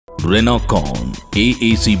Renacon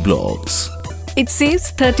AAC Blocks. It saves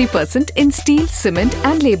 30% in steel, cement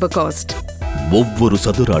and labor cost. ஒவ்வொரு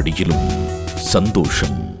சதுர அடியிலும்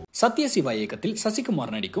சந்தோஷம். சத்யசிவா இயக்கத்தில்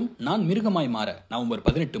சசிகுமார் நடிக்கும் நான் மிருகமாய் மாற நவம்பர்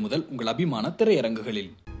 18 முதல் உங்கள் அபிமான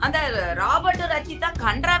திரையரங்குகளில். அந்த ராபர்ட் ரச்சிதா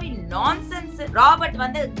கண்ட்ராவி நான்சென்ஸ். ராபர்ட்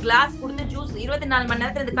வந்து கிளாஸ் கொடுத்து ஜூஸ் 24 மணி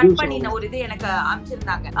நேரத்துல இது கட் பண்ணின ஒரு இது எனக்கு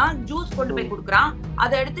அனுப்பிச்சிருந்தாங்க. ஜூஸ் கொண்டு போய் குடுக்குறான்,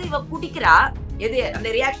 அதை எடுத்து இவ குடிக்கிறா. எது அந்த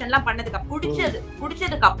ரியாக்ஷன் எல்லாம் பண்ணதுக்கு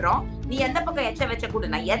குடிச்சதுக்கு அப்புறம் நீ எந்த பக்கம் எச்ச வச்ச கூட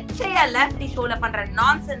நான் எச்சையல்ல ஷோல பண்ற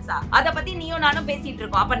நான்சென்ஸா அத பத்தி நீயும் நானும் பேசிட்டு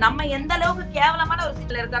இருக்கோம். அப்ப நம்ம எந்த அளவுக்கு கேவலமான ஒரு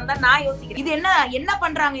சீட்ல இருக்கறதா நான் யோசிக்கிறேன். இது என்ன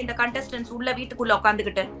பண்றாங்க இந்த கண்டஸ்டன்ட்ஸ் உள்ள வீட்டுக்குள்ள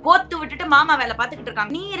உட்கார்ந்துகிட்டு கோத்து விட்டுட்டு மாமா வேலை பாத்துக்கிட்டு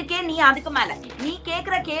இருக்காங்க. நீ இருக்கே, நீ அதுக்கு மேல நீ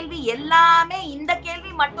கேக்குற கேள்வி எல்லாமே இந்த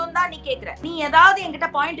கேள்வி மட்டும் தான் நீ கேக்குற. நீ ஏதாவது என்கிட்ட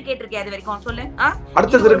பாயிண்ட் கேட்டிருக்கே அது வரைக்கும் சொல்லு.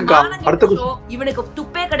 இவனுக்கு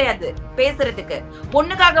துப்பே கிடையாது பேசுறதுக்கு.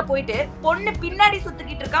 பொண்ணுக்காக போயிட்டு பொண்ணு பின்னாடி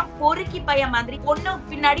சுத்திக்கிட்டு இருக்கான் பொறுக்கி பையன் மாதிரி. பொண்ணு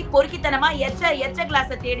பின்னாடி பொறுக்கித்தனமா எச்ச கிளாஸ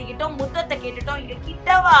தேடிக்கிட்டோம், முத்தத்தை கேட்டுட்டோம். இது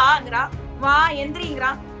கிட்டவாங்கறா, வா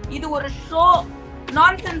எந்திரிங்கறா. இது ஒரு show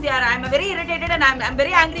nonsense yaar. I am very irritated and I am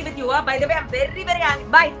very angry with you. By the way, I am very angry.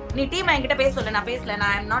 Bye. நீ டீம் என்கிட்ட பேச சொல்ல, நான் பேசல.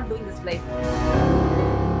 I am not doing this live.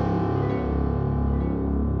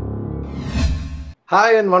 Hi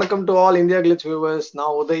and welcome to all Indiaglitz viewers.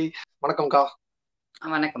 நான் உதய். வணக்கம்க்கா.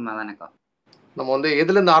 வணக்கம். நம்ம வந்து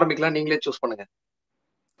எதுல இருந்து ஆரம்பிக்கலாம், நீங்களே சூஸ் பண்ணுங்க.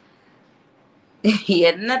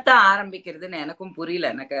 என்னத்த ஆரம்பிக்கிறதுன்னு எனக்கும் புரியல.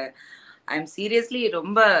 எனக்கு ஐ எம் சீரியஸ்லி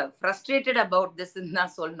ரொம்ப ஃப்ரஸ்ட்ரேட்டட் அபவுட் திஸ்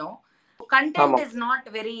தான் சொல்லணும். Content is not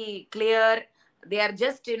very clear. They are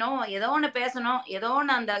just ஏதோ ஒன்று பேசணும், ஏதோ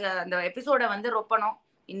ஒன்று அந்த எபிசோட வந்து ரொப்பணும்,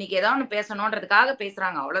 இன்னைக்கு ஏதோ ஒன்று பேசணும்ன்றதுக்காக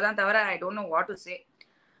பேசுறாங்க, அவ்வளவுதான். தவிர I don't know what to say.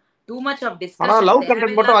 Too much of discussion. Love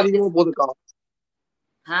content மட்டும் அதிகமா போகுதுக்கா.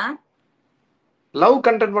 லவ்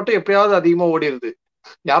கண்டென்ட் மட்டும் எப்பயாவது அதிகமா ஓடிடுது.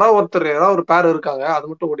 யாராவது ஒரு பேர் இருக்காங்க, அது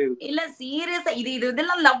மட்டும் ஓடிடுது. இல்ல சீரியஸா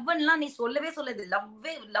இதெல்லாம் லவ்லாம் நீ சொல்லவே சொல்லாது.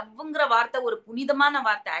 லவ்ங்கிற வார்த்தை ஒரு புனிதமான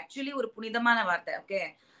வார்த்தை. ஆக்சுவலி ஒரு புனிதமான வார்த்தை. ஓகே,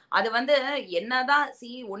 அது வந்து என்னதான்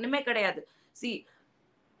ஒண்ணுமே கிடையாது.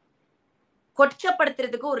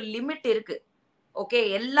 கொச்சப்படுத்துறதுக்கு ஒரு லிமிட் இருக்கு. ஓகே,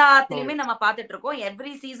 எல்லாத்துலயுமே நம்ம பாத்துட்டு இருக்கோம்,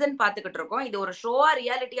 எவ்ரி சீசன் பாத்துக்கிட்டு இருக்கோம். இது ஒரு ஷோவா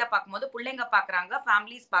ரியாலிட்டியா பாக்கும்போது பிள்ளைங்க பாக்குறாங்க,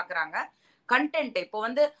 ஃபேமிலிஸ் பாக்குறாங்க. கண்டென்ட் இப்போ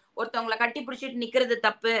வந்து ஒருத்தவங்களை கட்டி பிடிச்சிட்டு நிக்கிறது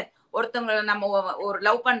தப்பு, ஒருத்தவங்களை நம்ம ஒரு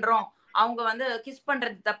லவ் பண்றோம் அவங்க வந்து கிஸ்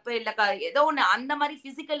பண்றது தப்பு, இல்ல ஏதோ ஒண்ணு அந்த மாதிரி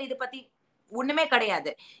பிசிக்கல் இது பத்தி ஒண்ணுமே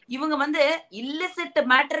கிடையாது. இவங்க வந்து இல்லிசிட்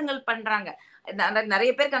மேட்டருங்கள் பண்றாங்க.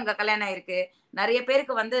 நிறைய பேருக்கு அங்க கல்யாணம் ஆயிருக்கு, நிறைய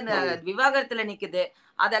பேருக்கு வந்து விவாகரத்துல நிக்குது.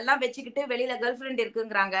 அதெல்லாம் வச்சுக்கிட்டு வெளியில கேர்ள் ஃப்ரெண்ட்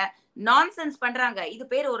இருக்குங்கிறாங்க, நான்சென்ஸ் பண்றாங்க. இது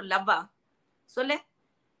பேர் ஒரு லவ்வா சொல்லு?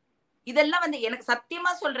 இதெல்லாம் வந்து எனக்கு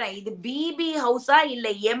சத்தியமா சொல்றேன், இது பிபி ஹவுஸா இல்ல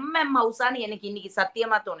எம்எம் ஹவுஸான்னு எனக்கு இன்னைக்கு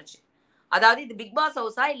சத்தியமா தோணுச்சு. அதாவது இது பிக் பாஸ்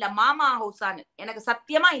ஹவுஸா இல்ல மாமா ஹவுஸான்னு எனக்கு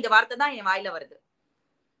சத்தியமா இந்த வார்த்தை தான் என் வாயில வருது.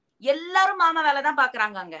 எல்லாரும் மாமா வேலை தான்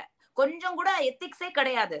பாக்குறாங்க, அங்க கொஞ்சம் கூட எத்திக்ஸே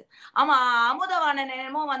கிடையாது. ஆமா, அமுதவாணன்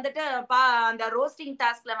என்னமோ வந்துட்டு அந்த ரோஸ்டிங்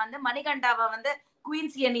டாஸ்க்ல வந்து மணிகண்டாவை வந்து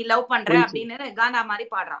குயின்சியை நீ லவ் பண்ற அப்படின்னு கானா மாதிரி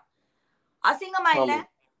பாடுறான். அசிங்கமா இல்ல?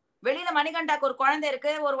 வெளியில மணிகண்டாக்கு ஒரு குழந்தை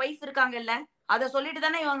இருக்கு, ஒரு ஒய்ஃப் இருக்காங்க இல்ல, அத சொல்லிட்டு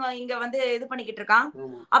தானே இவங்க இங்க வந்து இது பண்ணிக்கிட்டு இருக்கான்.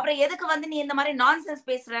 அப்புறம் எதுக்கு வந்து நீ இந்த மாதிரி நான்சென்ஸ்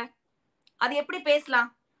பேசுற? அது எப்படி பேசலாம்?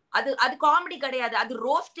 அது காமெடி கிடையாது, அது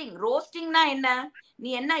ரோஸ்டிங். ரோஸ்டிங்னா என்ன? நீ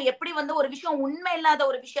என்ன எப்படி வந்து ஒரு விஷயம் உண்மை இல்லாத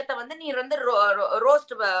ஒரு விஷயத்த வந்து நீ வந்து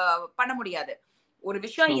ரோஸ்ட் பண்ண முடியாது. ஒரு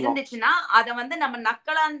விஷயம் இருந்துச்சுன்னா அத வந்து நம்ம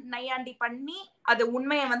நக்கலா நையாண்டி பண்ணி அது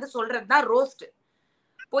உண்மையை வந்து சொல்றதுதான் ரோஸ்ட்,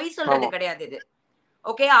 பொய் சொல்றது கிடையாது இது.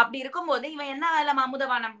 ஓகே, அப்படி இருக்கும்போது இவன் என்ன வேலை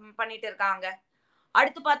அமுதவானம் பண்ணிட்டு இருக்காங்க.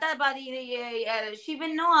 அடுத்து பார்த்தா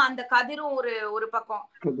ஷிவினும் அந்த கதிரும் ஒரு பக்கம்.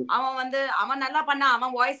 அவன் வந்து அவன் நல்லா பண்ணா,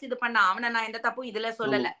 அவன் வாய்ஸ் இது பண்ணா, அவனை நான் எந்த தப்பும் இதுல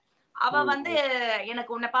சொல்லல. அவ வந்து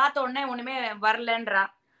எனக்கு உன்னை பார்த்த உடனே ஒண்ணுமே வரலன்றா.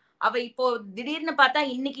 அவ இப்போ திடீர்னு பார்த்தா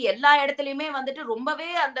இன்னைக்கு எல்லா இடத்துலயுமே வந்துட்டு ரொம்பவே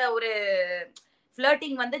அந்த ஒரு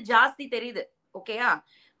ஃபிளர்ட்டிங் வந்து ஜாஸ்தி தெரியுது. ஓகேயா?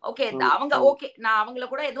 ஓகே, அவங்க ஓகே, நான் அவங்கள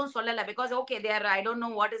கூட எதுவும் சொல்லல. Because okay, there I don't know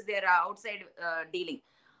what is there out side dealing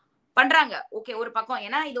பண்றாங்க. ஓகே, ஒரு பக்கம்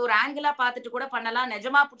ஏன்னா இது ஒரு ஆங்கிளா பார்த்துட்டு கூட பண்ணலாம்,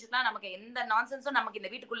 நிஜமா புடிச்சுக்கலாம். நமக்கு எந்த நான்சென்ஸும் நமக்கு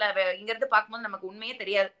இந்த வீட்டுக்குள்ள இங்க இருந்து பார்க்கும்போது நமக்கு உண்மையே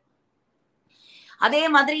தெரியாது. அதே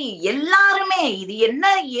மாதிரி எல்லாருமே இது என்ன,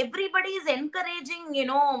 everybody is encouraging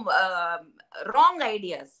wrong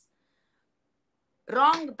ideas,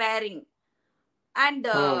 wrong bearing and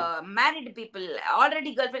married people,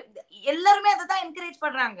 already girl friend, எல்லாருமே அதை தான் என்கரேஜ்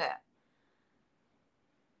பண்றாங்க.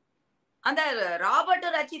 அந்த ராபர்ட்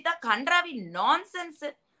ரச்சிதா கண்ட்ராவி நான்சென்ஸ்.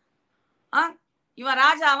 இவன்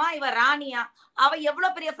ராஜாவா, இவன் ராணியா? அவ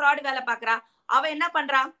எவ்வளவு பெரிய ஃப்ராட் வேலை பாக்குறா. அவ என்ன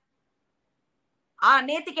பண்றா?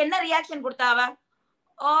 நேத்துக்கு என்ன ரியாக்ஷன் கொடுத்தா? அவ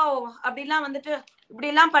ஓ அப்படிலாம் வந்துட்டு இப்படி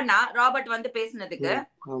எல்லாம் பண்ணா ராபர்ட் வந்து பேசினதுக்கு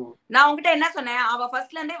நான் உங்ககிட்ட என்ன சொன்னேன், அவ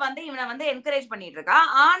ஃபர்ஸ்ட்ல இருந்தே வந்து இவனை வந்து என்கரேஜ் பண்ணிட்டு இருக்கா.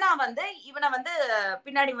 ஆனா வந்து இவனை வந்து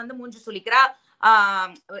பின்னாடி வந்து மூஞ்சி சுளிக்கிறா,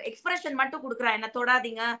 எக்ஸ்பிரஷன் மட்டும் குடுக்குறா, என்ன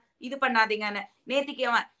தொடாதீங்க இது பண்ணாதீங்கன்னு. நேத்திக்கு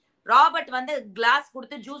அவன் ராபர்ட் வந்து கிளாஸ்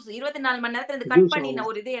கொடுத்து ஜூஸ் 24 மணி நேரத்துல இருந்து கட் பண்ணின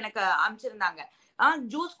ஒரு இது எனக்கு அனுப்பிச்சிருந்தாங்க.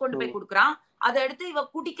 ஜூஸ் கொண்டு போய் குடுக்குறான், அதை எடுத்து இவ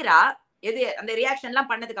குடிக்கிறா. எது அந்த ரியாக்ஷன்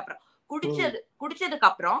எல்லாம் பண்ணதுக்கு அப்புறம் குடிச்சதுக்கு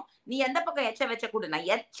அப்புறம் நீ எந்த பக்கம் எச்ச வச்ச குடு. நான்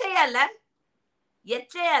எச்சையா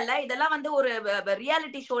இல்ல, இதெல்லாம் வந்து ஒரு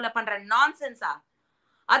ரியாலிட்டி ஷோல பண்ற நான்சென்ஸா?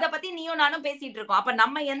 அத பத்தி நீயும் நானும் பேசிட்டு இருக்கோம். அப்ப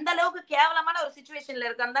நம்ம எந்த அளவுக்கு கேவலமான ஒரு சிச்சுவேஷன்ல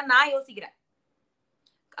இருக்கன்னு தான் நான் யோசிக்கிறேன்.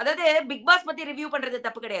 அதாவது பிக் பாஸ் பத்தி ரிவ்யூ பண்றது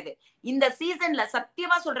தப்பு கிடையாது. இந்த சீசன்ல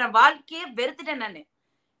சத்தியமா சொல்றேன், வாழ்க்கையே வெறுத்துட்டேன் நானு.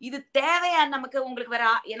 இது தேவையா நமக்கு? உங்களுக்கு வேற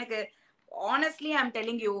எனக்கு honestly I'm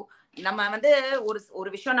telling you, நம்ம வந்து ஒரு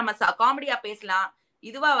விஷயம் நம்ம காமெடியா பேசலாம்,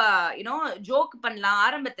 இதுவா ஜோக் பண்ணலாம்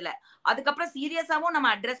ஆரம்பத்துல, அதுக்கப்புறம் சீரியஸாவும் நம்ம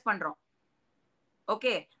அட்ரஸ் பண்றோம்.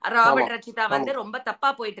 ஓகே, ராபர்ட் ரச்சிதா வந்து ரொம்ப தப்பா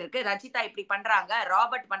போயிட்டு இருக்கு, ரச்சிதா இப்படி பண்றாங்க,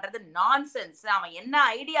 ராபர்ட் பண்றது நான்சென்ஸ், அவன் என்ன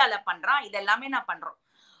ஐடியால பண்றான், இதெல்லாமே நான் பண்றோம்.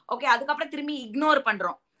 ஓகே, அதுக்கப்புறம் திரும்பி இக்னோர்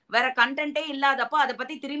பண்றோம், வேற கண்டென்ட்டே இல்லாதப்போ அதை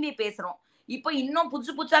பத்தி திரும்பி பேசுறோம். இப்போ இன்னும்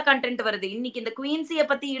புதுசா கண்டென்ட் வருது. இன்னைக்கு இந்த குவீன்சிய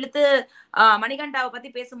பத்தி இழுத்து மணிகண்டாவை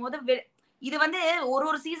பத்தி பேசும்போது, இது வந்து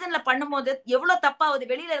ஒரு சீசன்ல பண்ணும்போது எவ்வளவு தப்பாவது,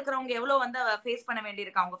 வெளியில இருக்கிறவங்க எவ்வளவு வந்து ஃபேஸ் பண்ண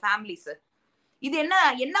வேண்டியிருக்கு அவங்க ஃபேமிலிஸ். இது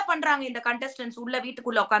என்ன பண்றாங்க இந்த கண்டஸ்டன்ஸ் உள்ள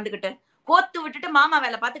வீட்டுக்குள்ள உட்காந்துக்கிட்டு கோத்து விட்டுட்டு மாமா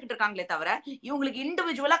வேலை பார்த்துக்கிட்டு இருக்காங்களே தவிர, இவங்களுக்கு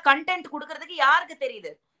இண்டிவிஜுவலா கண்டென்ட் கொடுக்கறதுக்கு யாருக்கு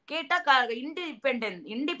தெரியுது? கேட்டா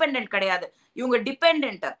இண்டிபெண்டன்ட் கிடையாது, இவங்க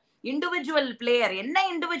டிபெண்டன்ட். இண்டிவிஜுவல் பிளேயர் என்ன?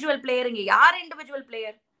 இண்டிவிஜுவல் பிளேயருங்க, யார் இண்டிவிஜுவல்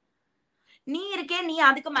பிளேயர்? நீ இருக்கே, நீ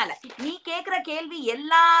அதுக்கு மேல நீ கேக்குற கேள்வி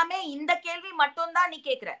எல்லாமே இந்த கேள்வி மட்டும் தான் நீ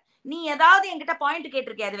கேக்குற. நீ ஏதாவது என்கிட்ட பாயிண்ட்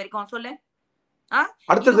கேட்டிருக்கே அது வரைக்கும்? சொல்லு.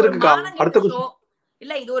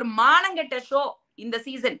 இல்ல, இது ஒரு மானங்கெட்ட ஷோ. இந்த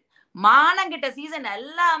சீசன் மானங்கெட்ட சீசன்.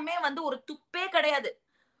 எல்லாமே வந்து ஒரு துப்பே கிடையாது.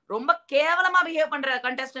 ரொம்ப கேவலமா பிஹேவ் பண்ற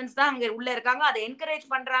கண்டஸ்டன்ஸ் தான் அங்க உள்ள இருக்காங்க. அதை என்கரேஜ்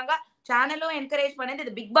பண்றாங்க, சேனலும் என்கரேஜ் பண்ணது,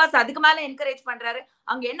 இது பிக் பாஸ் அதுக்கு மேல என்கரேஜ் பண்றாரு.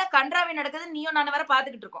 அங்க என்ன கன்றாவே நடக்குது நீயும் நான் வேற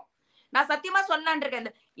பாத்துக்கிட்டு இருக்கோம். நான் சத்தியமா சொல்லலான்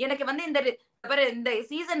இருக்கேன், எனக்கு வந்து இந்த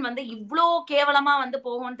சீசன் வந்து இவ்ளோ கேவலமா வந்து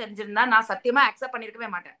போகும்னு தெரிஞ்சிருந்தா நான் சத்தியமா அக்செப்ட் பண்ணிருக்கவே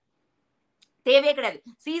மாட்டேன். தேவையே கிடையாது.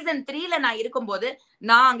 சீசன் 3ல நான் இருக்கும்போது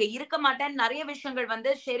நான் அங்க இருக்க மாட்டேன். நிறைய விஷயங்கள் வந்து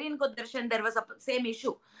ஷெரின்கோ Darshan there was a same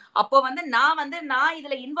issue. அப்போ வந்து நான்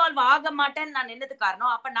இதுல இன்வால்வ் ஆக மாட்டேன்னு நான் நின்னது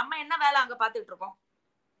காரணம். அப்ப நம்ம என்ன வேலை அங்க பாத்துட்டு இருக்கோம்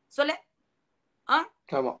சொல்லு?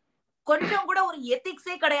 கொஞ்சம் கூட ஒரு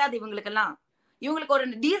எத்திக்ஸே கிடையாது இவங்களுக்கு எல்லாம். இவங்களுக்கு ஒரு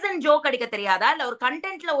டீசன்ட் ஜோக் அடிக்க தெரியாதா? இல்ல ஒரு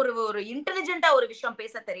கண்டென்ட்ல ஒரு இன்டெலிஜென்ட்டா ஒரு விஷயம்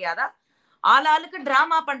பேச தெரியாதா? ஆளாளுக்கு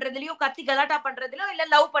டிராமா பண்றதுலயோ, கத்தி கலாட்டா பண்றதுலயோ, இல்ல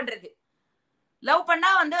லவ் பண்ணா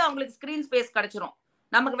வந்து அவங்களுக்கு ஸ்கிரீன் ஸ்பேஸ் கிடைச்சிரும்.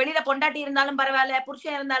 நமக்கு வெளியில பொண்டாட்டி இருந்தாலும் பரவாயில்ல,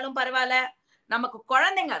 புருஷன் இருந்தாலும் பரவாயில்ல, நமக்கு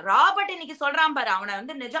குழந்தைங்க. ராபர்ட் இன்னைக்கு சொல்றான் பாரு, அவனை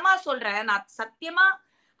வந்து நிஜமா சொல்றேன், நான் சத்தியமா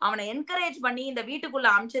அவனை என்கரேஜ் பண்ணி இந்த வீட்டுக்குள்ள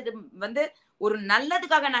அமைச்சது வந்து ஒரு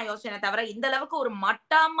நல்லதுக்காக நான் யோசிச்சேன் தவிர, இந்த அளவுக்கு ஒரு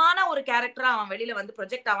மட்டமான ஒரு கேரக்டரா அவன் வெளியில வந்து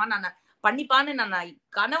ப்ரொஜெக்ட் ஆவான் நான் பண்ணிப்பான்னு நான்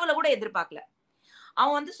கனவுல கூட எதிர்பார்க்கல.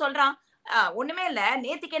 அவன் வந்து சொல்றான் ஒண்ணுமே இல்ல.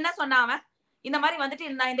 நேத்திக்கு என்ன சொன்னான் அவன்? இந்த மாதிரி வந்துட்டு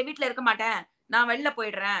நான் இந்த வீட்டுல இருக்க மாட்டேன், நான் வெளில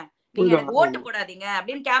போயிடுறேன், நீங்க எனக்கு ஓட்டு போடாதீங்க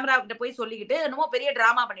அப்படின்னு கேமரா கிட்ட போய் சொல்லிக்கிட்டு என்னமோ பெரிய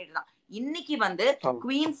டிராமா பண்ணிட்டு இருந்தான். இன்னைக்கு வந்து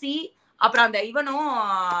குவீன்சி அப்புறம் அந்த இவனும்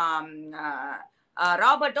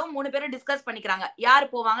ராபர்ட்டும் 3 பேரும் டிஸ்கஸ் பண்ணிக்கிறாங்க, யாரு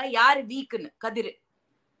போவாங்க யாரு வீக்குன்னு. கதிர்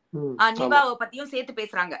நிவாவை பத்தியும் சேர்த்து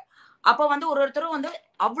பேசுறாங்க. அப்ப வந்து ஒருத்தரும் வந்து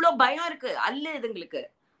அவ்வளவு பயம் இருக்கு அல்ல இதுங்களுக்கு.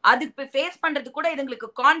 அதுக்கு ஃபேஸ் பண்றது கூட இதுங்களுக்கு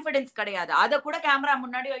கான்பிடன்ஸ் கிடையாது. அத கூட கேமரா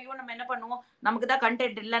முன்னாடி ஐயோ நம்ம என்ன பண்ணுவோம், நமக்கு தான்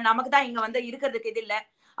கண்டென்ட் இல்ல, நமக்கு தான் இங்க வந்து இருக்கிறதுக்கு இது இல்ல.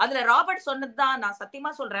 அதுல ராபர்ட் சொன்னதுதான் நான்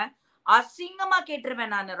சத்தியமா சொல்றேன், அசிங்கமா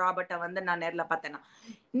கேட்டுருவேன் நான் ராபர்ட்ட வந்து. நான் நேர்ல பார்த்தேன்னா,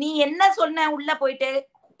 நீ என்ன சொன்ன உள்ள போயிட்டு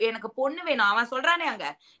எனக்கு பொண்ணு வேணும். அவன் சொல்றானே அங்க,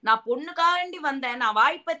 நான் பொண்ணுக்காண்டி வந்தேன், நான்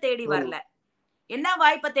வாய்ப்பை தேடி வரல. என்ன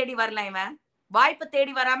வாய்ப்பை தேடி வரல? இவன் வாய்ப்பை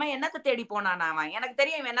தேடி வராம என்னத்த தேடி போனான் அவன்? எனக்கு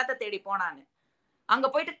தெரியும் இவன் என்னத்த தேடி போனான்னு. அங்க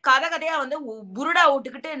போயிட்டு கதையா வந்து புருடா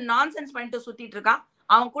விட்டுக்கிட்டு நான்சென்ஸ் பண்ணிட்டு சுத்திட்டு இருக்கான்.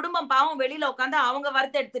 அவன் குடும்பம் பாவம் வெளியில உட்காந்து அவங்க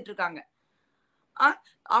வருத்த எடுத்துட்டு இருக்காங்க.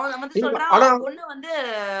 அவங்க வந்து சொல்றான், பொண்ணு வந்து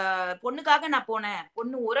பொண்ணுக்காக நான் போனேன்,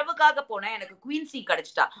 பொண்ணு உறவுக்காக போனேன், எனக்கு குவீன்சி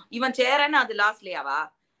கிடைச்சிட்டா. இவன் சேரன்னு அது லாஸ்ட்லயாவா?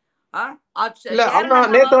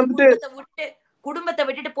 குடும்பத்தை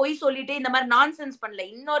விட்டுட்டு போய் சொல்லிட்டு இந்த மாதிரி நான்சென்ஸ் பண்ணல,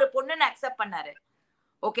 இன்னொரு பொண்ணுன்னு அக்செப்ட் பண்ணாரு.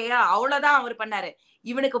 ஓகேயா, அவ்வளவுதான் அவர் பண்ணாரு.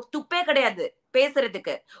 இவனுக்கு துப்பே கிடையாது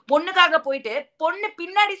பேசுறதுக்கு. பொண்ணுக்காக போயிட்டு பொண்ணு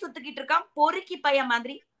பின்னாடி சுத்திக்கிட்டு இருக்கான் பொறுக்கி பையன்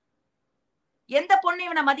மாதிரி. எந்த பொண்ணு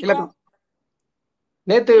இவனை மதிக்கும்?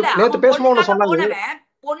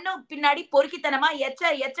 பொண்ணு பின்னாடி பொறுக்கித்தனமா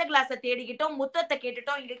எச்ச கிளாஸ தேடிக்கிட்டோம், முத்தத்தை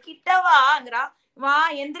கேட்டுட்டோம், இங்க கிட்டவாங்கிறான், வா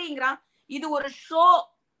எந்திரிங்கிறான். இது ஒரு ஷோ.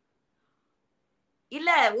 இல்ல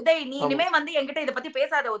உதய், நீ இனிமே வந்து என்கிட்ட இத பத்தி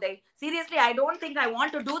பேசாத Uday. Seriously I don't think I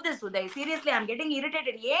want to do this Uday. Seriously I am getting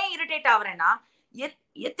irritated. ஏன் இரிட்டேட் ஆவறேன்னா,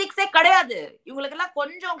 எத்திக்ஸே கிடையாது இவங்களுக்கு எல்லாம்.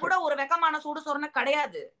 கொஞ்சம் கூட ஒரு வெக்கமான சூடு சொரணை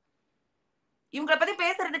கிடையாது. இவங்கள பத்தி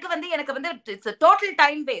பேசுறதுக்கு வந்து எனக்கு வந்து it's a total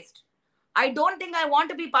time waste. I don't think I want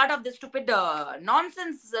to be part of this stupid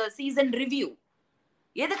nonsense season review.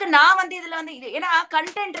 எதுக்கு நான் வந்து இதுல வந்து ஏன்னா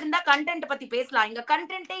கண்டென்ட் இருந்தா கண்டென்ட் பத்தி பேசலாம். இங்க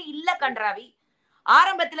கண்டென்ட்டே இல்ல கன்றாவி.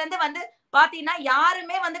 ஆரம்பத்துல இருந்து வந்து பாத்தீங்கன்னா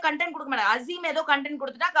யாருமே வந்து கண்டென்ட் கொடுக்க மாட்டாங்க. அசீம் ஏதோ கண்டென்ட்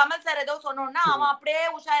கொடுத்துட்டா, கமல் சார் ஏதோ சொன்னோம்னா அவன் அப்படியே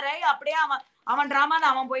உஷாராய் அப்படியே அவன் டிராமால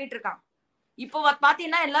அவன் போயிட்டு இருக்கான். இப்போ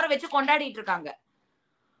பாத்தீங்கன்னா எல்லாரும் வச்சு கொண்டாடிட்டு இருக்காங்க.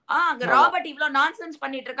 அங்க ராபர்ட் இவ்வளவு நான்சென்ஸ்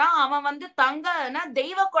பண்ணிட்டு இருக்கான். அவன் வந்து தங்கனா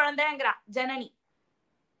தெய்வ குழந்தைங்கிறான் Janani.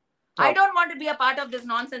 I don't want to be a part of this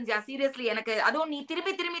nonsense. Yeah, seriously. எனக்கு அதுவும் நீ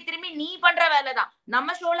திரும்பி நீ பண்ற வேலைதான்.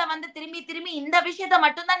 நம்ம ஷோல வந்து திரும்பி இந்த விஷயத்த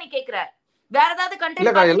மட்டும் தான் நீ கேக்குற. வேற ஏதாவது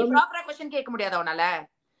கண்டென்ட் பார்த்து ப்ராப்பரா क्वेश्चन கேட்க முடியாதா உன்னால?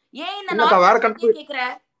 ஏன் இந்த நான்சென்ஸ் கேக்குற?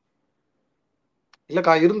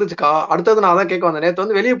 இல்லக்கா இருந்துச்சுக்கா. அடுத்தது நான் அதான் கேட்க வந்தேன். நேத்து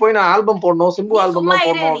வந்து வெளியே போய் நான் ஆல்பம் போடணும், சிம்பு ஆல்பம்லாம்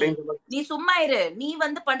போடணும் அப்படின்னு. நீ சும்மா இரு. நீ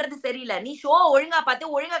வந்து பண்றது சரியில்லை. நீ ஷோ ஒழுங்கா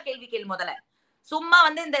பார்த்து ஒழுங்கா கேள்வி கேளு முதல்ல. சும்மா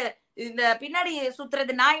வந்து இந்த பின்னாடி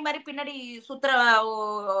சுத்துறது நாய் மாதிரி பின்னாடி சுத்துற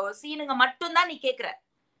சீனுங்க மட்டும் தான் நீ கேக்குற.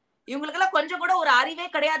 இவங்களுக்கு எல்லாம் கொஞ்சம் கூட ஒரு அறிவே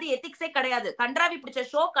கிடையாது, எத்திக்ஸே கிடையாது. கன்றாவி பிடிச்ச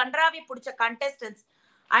ஷோ, கன்றாவி பிடிச்ச contestants.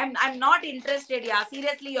 I'm not interested. Yeah,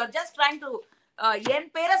 seriously, you're just trying to என்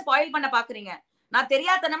பேரை ஸ்பாயில் பண்ண பாக்குறீங்க. நான்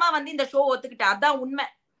தெரியாதனமா வந்து இந்த ஷோ ஒத்துக்கிட்டேன். அதான் உண்மை.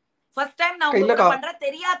 ஃபர்ஸ்ட் டைம் நான் உங்களுக்கு பண்ற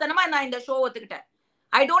தெரியாதனமா நான் இந்த ஷோ ஒத்துக்கிட்டேன்.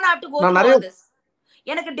 I don't have to go through all this.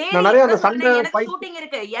 எனக்கு டெய்லி எனக்கு ஷூட்டிங்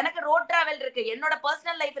இருக்கு, எனக்கு ரோட் டிராவல் இருக்கு, என்னோட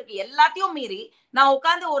பர்சனல் லைஃப் இருக்கு. எல்லாத்தையும் மீறி நான்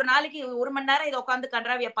உட்காந்து ஒரு நாளைக்கு 1 மணி நேரம் இதை உட்காந்து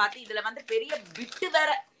கன்றாவிய பார்த்து இதுல வந்து பெரிய பிட்டு வேற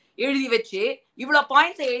எழுதி வச்சு இவ்வளவு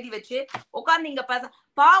பாயிண்ட்ஸ் எழுதி வச்சு உட்காந்து இங்க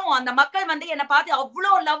பாவம் அந்த மக்கள் வந்து என்னை பார்த்து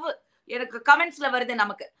அவ்வளோ லவ் எனக்கு கமெண்ட்ஸ்ல வருது.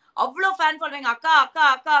 நமக்கு அவ்வளோ ஃபேன் ஃபாலோவிங், அக்கா அக்கா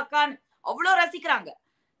அக்கா அக்கான்னு அவ்வளோ ரசிக்கிறாங்க.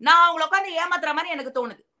 நான் அவங்கள உட்காந்து ஏமாத்துற மாதிரி எனக்கு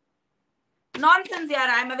தோணுது. Nonsense, yaar.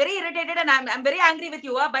 I'm very irritated and I'm very angry with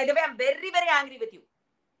you. By the way, I'm very angry with you.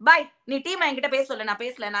 Bye. நீ டீம் என்கிட்ட பேச சொல்ல, நான்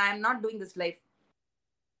பேசல. I'm not doing this live.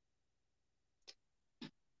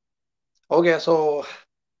 Okay, so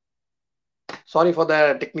sorry for the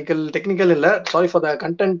technical இல்ல, sorry for the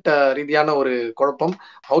content ரீதியான ஒரு குழப்பம்.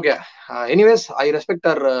 Okay, anyways, I respect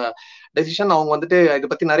her decision. அவங்க வந்துட்டு இதை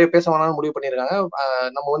பத்தி நிறைய பேச வேணாம்னு முடிவு பண்ணிருக்காங்க.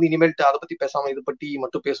 நம்ம வந்து இனிமேல்ட்டு அதை பத்தி பேசாம இதை பத்தி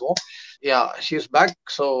மட்டும் பேசுவோம். Yeah, she is back.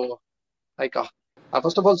 So ஐக்கா,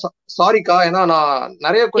 first of all சாரிக்கா, ஏன்னா நான்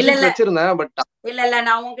நிறைய क्वेश्चंस வச்சிருந்தேன். பட் இல்ல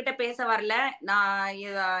நான் உங்ககிட்ட பேச வரல. நான்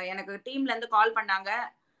எனக்கு டீம்ல இருந்து கால் பண்ணாங்க.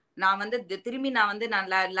 நான் வந்து திரும்பி நான்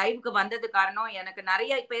லைவுக்கு வந்தது காரணம் எனக்கு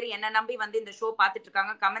நிறைய பேர் என்ன நம்பி வந்து இந்த ஷோ பார்த்துட்டு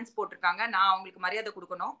இருக்காங்க, கமெண்ட்ஸ் போட்டிருக்காங்க. நான் அவங்களுக்கு மரியாதை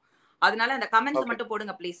கொடுக்கணும். அதனால அந்த கமெண்ட்ஸ் மட்டும்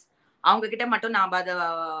போடுங்க ப்ளீஸ். அவங்க கிட்ட மட்டும் நான்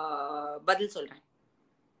பதில் சொல்றேன்.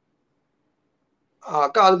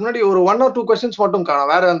 அக்கா, அதுக்கு முன்னாடி ஒரு 1 or 2 क्वेश्चंस மட்டும் காணோம்.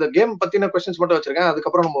 வேற அந்த கேம் பத்தின क्वेश्चंस மட்டும் வச்சிருக்கேன்.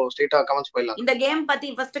 அதுக்கப்புறம் நம்ம ஸ்ட்ரைட்டா கமெண்ட்ஸ் போயிடலாம். இந்த கேம் பத்தி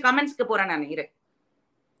ஃபர்ஸ்ட் கமெண்ட்ஸ்க்கு போறேன் நான். இரு.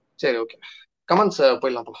 சரி, ஓகே. கமெண்ட்ஸ்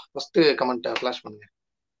போயிடலாம். ஃபர்ஸ்ட் கமெண்ட் ஃபிளாஷ் பண்ணுங்க.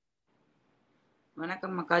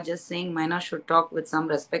 வணக்கம் அக்கா, just saying Maina should talk with some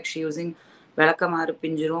respect. She using விளக்கமாறு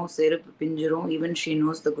பிஞ்சிரும், செருப்பு பிஞ்சிரும். Even she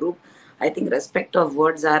knows the group. I think respect of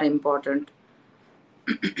words are important.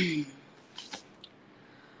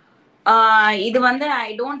 இது வந்து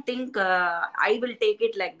I don't think I will take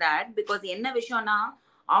it like that. Because என்ன விஷயம்னா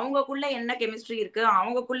அவங்கக்குள்ள என்ன chemistry இருக்கு,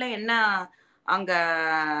 அவங்கக்குள்ள என்ன அங்க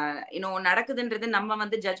இன்னும் நடக்குதுன்றது நம்ம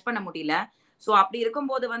வந்து ஜட்ஜ் பண்ண முடியல. ஸோ அப்படி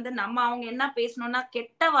இருக்கும்போது வந்து நம்ம அவங்க என்ன பேசணும்னா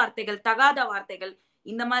கெட்ட வார்த்தைகள், தகாத வார்த்தைகள்,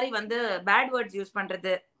 இந்த மாதிரி வந்து பேட் வேர்ட்ஸ் யூஸ்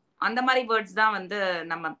பண்றது, அந்த மாதிரி வேர்ட்ஸ் தான் வந்து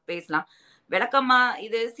நம்ம பேசலாம். விளக்கமா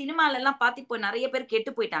இது சினிமால எல்லாம் பார்த்து இப்போ நிறைய பேர்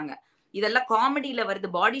கெட்டு போயிட்டாங்க. இதெல்லாம் காமெடியில வருது.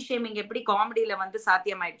 பாடி ஷேமிங் எப்படி காமெடியில வந்து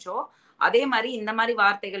சாத்தியமாயிடுச்சோ அதே மாதிரி இந்த மாதிரி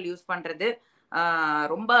வார்த்தைகள் யூஸ் பண்றது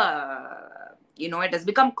ரொம்ப it has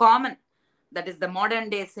become common. That is the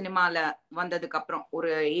modern day சினிமால வந்ததுக்கு அப்புறம்,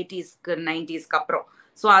 ஒரு 80s 90s அப்புறம்.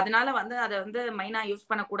 ஸோ அதனால வந்து அதை வந்து மைனா யூஸ்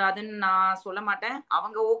பண்ணக்கூடாதுன்னு நான் சொல்ல மாட்டேன்.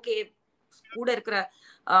 அவங்க ஓகே, கூட இருக்கிற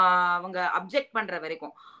அவங்க அப்ஜெக்ட் பண்ற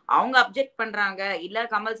வரைக்கும். அவங்க அப்ஜெக்ட் பண்றாங்க, இல்ல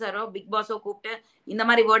கமல் சாரோ பிக் பாஸோ கூப்பிட்டு இந்த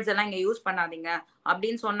மாதிரி வேர்ட்ஸ் எல்லாம் இங்க யூஸ் பண்ணாதீங்க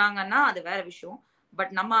அப்படின்னு சொன்னாங்கன்னா அது வேற விஷயம்.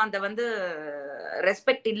 பட் நம்ம அந்த வந்து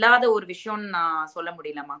ரெஸ்பெக்ட் இல்லாத ஒரு விஷயம்னு நான் சொல்ல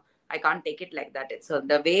முடியலமா. I can't take it like that. It's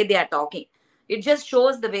the way they are talking. It just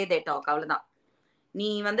shows the way they talk, அவ்வளவுதான்.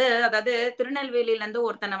 நீ வந்து அதாவது திருநெல்வேலியில இருந்து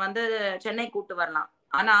ஒருத்தனை வந்து சென்னை கூப்பிட்டு வரலாம்,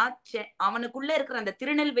 ஆனா அவனுக்குள்ள இருக்கிற அந்த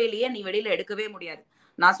திருநெல்வேலியை நீ வெளியில எடுக்கவே முடியாது.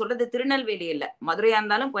 நான் சொல்றது திருநெல்வேலி இல்ல, மதுரையா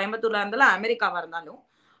இருந்தாலும் கோயம்புத்தூர்ல இருந்தாலும் அமெரிக்காவா இருந்தாலும்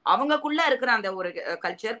அவங்கக்குள்ள இருக்கிற அந்த ஒரு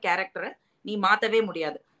கல்ச்சர் கேரக்டரை நீ மாத்தவே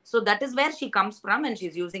முடியாது. So that is where she comes from and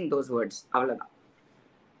she's using those words. அவ்வளவுதான்.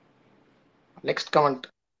 Next comment.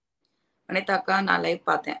 வனிதா அக்கா, நான் லைவ்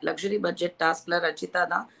பார்த்தேன். லக்ஸுரி பட்ஜெட் டாஸ்க்ல ரச்சிதா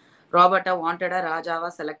தான் ராபர்ட்டை வாண்டடா ராஜாவா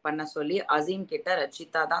செலக்ட் பண்ண சொல்லி அசீம் கிட்ட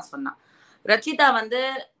ரச்சிதா தான் சொன்னான். ரச்சிதா வந்து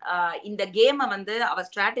இந்த கேமை வந்து அவ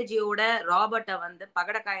ஸ்ட்ராட்டஜியோட ராபர்ட்டை வந்து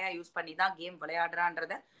பகடக்காயா யூஸ் பண்ணி தான் கேம்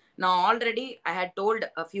விளையாடுறான்றத நான் already I had told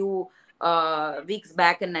a few weeks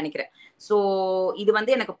பேக்ன்னு நினைக்கிறேன். ஸோ இது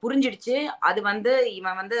வந்து எனக்கு புரிஞ்சிடுச்சு. அது வந்து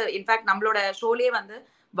இவன் வந்து இன்ஃபேக்ட் நம்மளோட ஷோலயே வந்து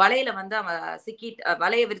வலையில வந்து அவன்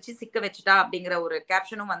வலையை விரிச்சு சிக்க வச்சுட்டா அப்படிங்கிற ஒரு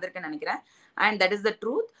கேப்ஷனும் வந்திருக்குன்னு நினைக்கிறேன். And that is the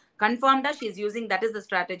truth. கன்ஃபார்ம்டா she is using that is the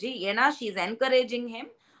strategy. ஏன்னா ஷி இஸ் என்கரேஜிங்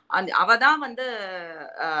ஹிம். அவ தான் வந்து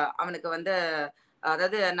அவனுக்கு வந்து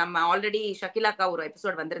அதாவது நம்ம ஆல்ரெடி ஷக்கிலாக்கா ஒரு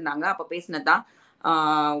எபிசோட் வந்திருந்தாங்க, அப்ப பேசினதுதான்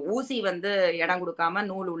ஊசி வந்து இடம் கொடுக்காம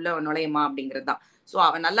நூல் உள்ள நுழையுமா அப்படிங்கிறது தான். ஸோ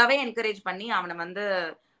அவன் நல்லாவே என்கரேஜ் பண்ணி அவனை வந்து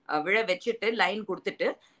விழ வச்சுட்டு லைன் கொடுத்துட்டு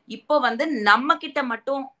இப்போ வந்து நம்ம கிட்ட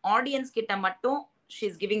மட்டும் ஆடியன்ஸ் கிட்ட மட்டும் she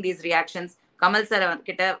is giving these reactions. Kamal sir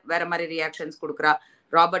கிட்ட வேற மாதிரி ரியாக்ஷன்ஸ் கொடுக்குறா.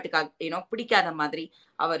 ராபர்ட்டுக்கு பிடிக்காத மாதிரி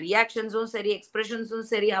அவ ரியாக்ஷன்ஸும் சரி எக்ஸ்பிரஷன்ஸும்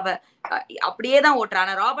சரி அவ அப்படியே தான் ஓட்டுறா.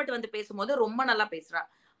 ஆனா ராபர்ட் வந்து பேசும்போது ரொம்ப நல்லா பேசுறா,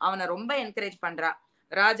 அவனை ரொம்ப என்கரேஜ் பண்றா.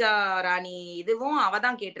 ராஜா ராணி இதுவும் அவ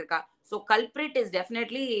தான் கேட்டிருக்கா. So culprit is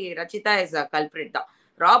definitely Rachitha is culprit தான்.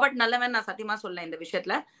 ராபர்ட் நல்லவன் நான் சத்தியமா சொல்ல இந்த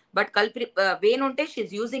விஷயத்துல. But culprit வேணும்ட்டே she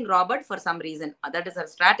is using Robert for some reason. That is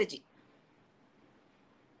her strategy.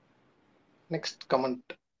 Next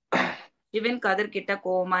comment. Shivin கதிர் கிட்ட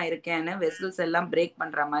கோவமா இருக்கேன்னு வெசல்ஸ் எல்லாம் பிரேக்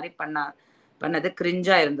பண்ற மாதிரி பண்ணது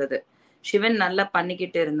கிரிஞ்சா இருந்தது. ஷிவின் நல்லா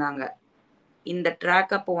பண்ணிக்கிட்டு இருந்தாங்க. இந்த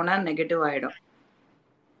ட்ராக்கா போனா நெகட்டிவ் ஆயிடும்.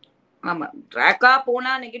 ஆமா, ட்ராக்கா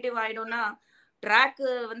போனா நெகட்டிவ் ஆயிடும்னா ட்ராக்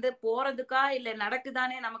வந்து போறதுக்கா இல்ல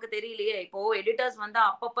நடக்குதானே நமக்கு தெரியலையே. இப்போ எடிட்டர்ஸ் வந்து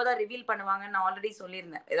அப்பப்பதான் ரிவீல் பண்ணுவாங்கன்னு நான் ஆல்ரெடி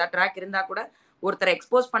சொல்லியிருந்தேன். ஏதாவது ட்ராக் இருந்தா கூட ஒருத்தரை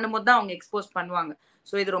எக்ஸ்போஸ் பண்ணும்போது தான் அவங்க எக்ஸ்போஸ் பண்ணுவாங்க.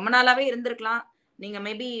 ஸோ இது ரொம்ப நாளாவே இருந்திருக்கலாம். நீங்க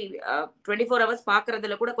மேபி 24 hours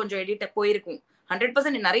பாக்குறதுல கூட கொஞ்சம் எடிட் போயிருக்கும்.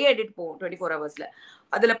 100% நிறைய எடிட் போகும் 24 hours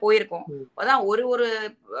அதுல போயிருக்கும். அதான் ஒரு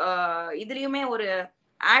இதுலயுமே ஒரு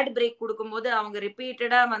ஆட் பிரேக் கொடுக்கும்போது அவங்க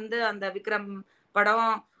ரிப்பீட்டடா வந்து அந்த விக்ரம்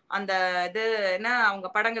படம் அந்த இது என்ன அவங்க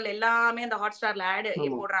படங்கள் எல்லாமே அந்த ஹாட் ஸ்டார்ல ஆட்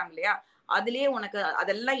போடுறாங்க இல்லையா, அதுலயே உனக்கு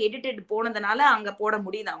அதெல்லாம் எடிட்டட் போனதுனால அங்க போட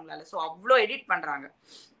முடியுது அவங்களால. ஸோ அவ்வளோ எடிட் பண்றாங்க.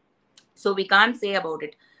 So we can't say about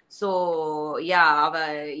it. So yeah அவ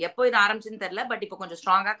எப்போ இது ஆரம்பிச்சுன்னு தெரியல, பட் இப்போ கொஞ்சம்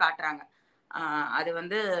ஸ்ட்ராங்கா காட்டுறாங்க. அது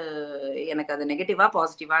வந்து எனக்கு அது நெகட்டிவா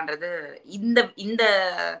பாசிட்டிவான்றது இந்த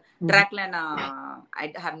ட்ராக்ல நான் I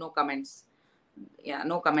have no comments.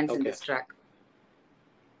 No comments in this track.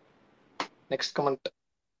 Next comment.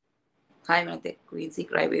 Hi மனதே, குயின்சி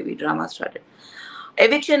கிரை பேபி டிராமா ஸ்டார்டட்.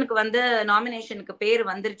 எவிக்ஷனுக்கு வந்து நாமினேஷனுக்கு பேர்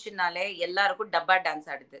வந்துருச்சுனாலே எல்லாருக்கும் டப்பா டான்ஸ்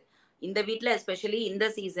ஆடுது. இந்த வீக்ல எஸ்பெஷலி இந்த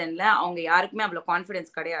சீசன்ல அவங்க யாருக்குமே அவ்வளவு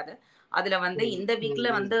கான்ஃபிடன்ஸ் கிடையாது. அதுல வந்து இந்த வீக்ல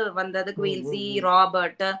வந்து வந்தது குயின்சி,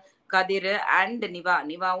 Robert, Kathir and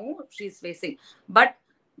நிவாவும் she is facing. But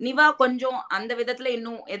நிவா கொஞ்சம் அந்த விதத்துல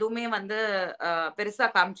இன்னும் எதுவுமே வந்து பெருசா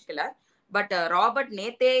காமிச்சிக்கல. பட் ராபர்ட்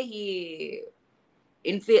நேத்தே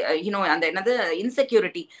அந்த என்னது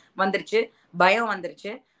இன்செக்யூரிட்டி வந்துருச்சு, பயம்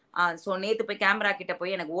வந்துருச்சு. ஸோ நேத்து போய் கேமரா கிட்ட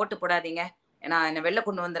போய் எனக்கு ஓட்டு போடாதீங்க, ஏன்னா என்னை வெளில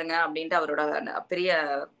கொண்டு வந்துருங்க அப்படின்ட்டு அவரோட பெரிய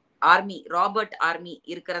ஆர்மி ராபர்ட் ஆர்மி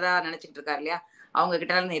இருக்கிறதா நினைச்சிட்டு இருக்காரு இல்லையா, அவங்க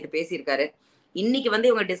கிட்ட நேற்று பேசியிருக்காரு. இன்னைக்கு வந்து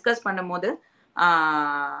இவங்க டிஸ்கஸ் பண்ணும் போது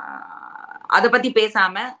அதை பத்தி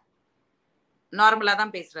பேசாம நார்மலா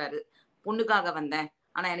தான் பேசுறாரு. பொண்ணுக்காக வந்தேன்,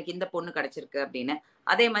 ஆனா எனக்கு இந்த பொண்ணு கிடைச்சிருக்கு அப்படின்னு.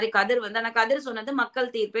 அதே மாதிரி கதிர் வந்து, ஆனா கதிர் சொன்னது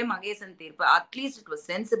மக்கள் தீர்ப்பே மகேசன் தீர்ப்பு. அட்லீஸ்ட் இட் வாஸ்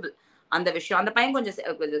சென்சிபிள் அந்த விஷயம். அந்த பையன்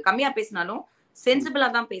கொஞ்சம் கம்மியா பேசினாலும் சென்சிபிளா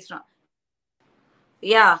தான் பேசுறான்.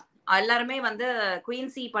 யா எல்லாருமே வந்து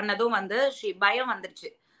குயின்சி பண்ணதும் வந்து பயம் வந்துருச்சு.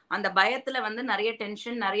 அந்த பயத்துல வந்து நிறைய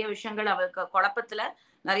டென்ஷன், நிறைய விஷயங்கள் அவளுக்கு குழப்பத்துல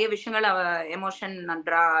நிறைய விஷயங்கள் அவ எமோஷன்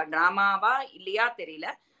டிராமாவா இல்லையா தெரியல.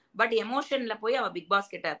 பட் எமோஷன்ல போய் அவ பிக்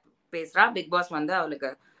பாஸ் கிட்ட பேசுறா. பிக் பாஸ் வந்து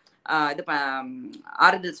அவளுக்கு இது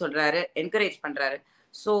ஆறுதல் சொல்றாரு, என்கரேஜ் பண்றாரு.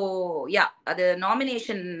 ஸோ யா அது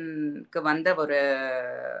நாமினேஷனுக்கு வந்த ஒரு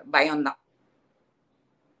பயம் தான்.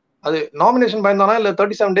 அது நாமினேஷன் பயந்தானா இல்ல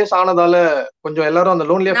 37 days ஆனதால கொஞ்சம் எல்லாரும் அந்த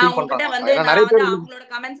லோன்லியா ஃபீல் பண்றாங்க. நிறைய பேர் அவங்களோட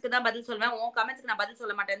கமெண்ட்ஸ்க்கு தான் பதில் சொல்வேன், உன் கமெண்ட்ஸ்க்கு நான் பதில்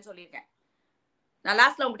சொல்ல மாட்டேன்னு சொல்லியிருக்கேன். நான்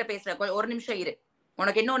லாஸ்ட்ல உங்ககிட்ட பேசுறேன், ஒரு நிமிஷம் இரு,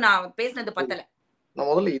 உனக்கு இன்னும் நான் பேசினது பத்தல. நான்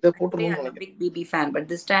முதல்ல இத போட்டுறேன். Big BP fan, but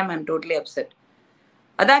this time I am totally upset.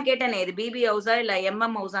 அதான் கேட்டேனே, இது பிபி ஹவுஸா இல்ல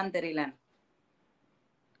எம்எம் ஹவுஸான்னு தெரியல.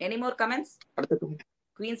 Any more comments?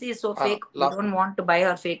 Queency is so fake. We don't want to buy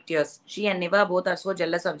her fake tears. She and Niva both are so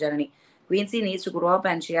jealous of Janany. Queency needs to grow up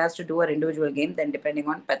and she has to do her individual game, then depending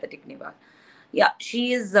on pathetic Niva. Yeah, she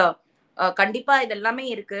is கண்டிப்பா இதெல்லாமே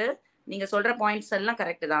இருக்கு. நீங்க சொல்ற points எல்லாம்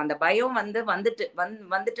correct தான். அந்த பயம்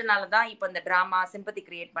வந்துட்டுனால தான் இப்போ இந்த டிராமா சிம்பத்தி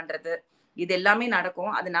கிரியேட் பண்றது இது எல்லாமே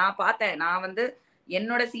நடக்கும். அது நான் பார்த்தேன். நான் வந்து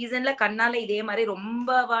என்னோட சீசன்ல கண்ணால இதே மாதிரி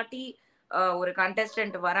ரொம்ப வாட்டி ஒரு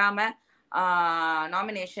கண்டெஸ்டன்ட் வராம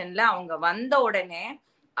நாமினேஷன்ல அவங்க வந்த உடனே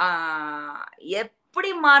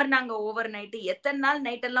எப்படி மாறினாங்க ஓவர் நைட்டு. எத்தனை நாள்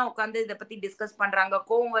நைட் எல்லாம் உட்காந்து இதை பத்தி டிஸ்கஸ் பண்றாங்க.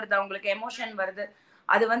 கோவம் வருது, அவங்களுக்கு எமோஷன் வருது.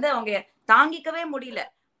 அது வந்து அவங்க தாங்கிக்கவே முடியல.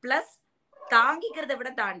 பிளஸ் தாங்கிக்கிறத விட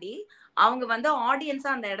தாண்டி அவங்க வந்து ஆடியன்ஸா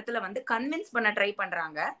அந்த இடத்துல வந்து கன்வின்ஸ் பண்ண ட்ரை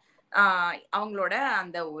பண்றாங்க. அவங்களோட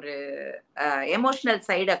அந்த ஒரு எமோஷனல்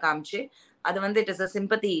சைடை காமிச்சு அது வந்து இட் இஸ் அ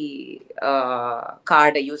சிம்பத்தி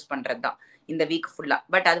கார்டை யூஸ் பண்றதுதான் இந்த வீக் ஃபுல்லா.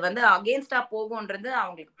 பட் அது வந்து அகேன்ஸ்டா போகும்ன்றது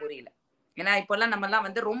அவங்களுக்கு புரியல. ஏன்னா இப்பெல்லாம் நம்ம எல்லாம்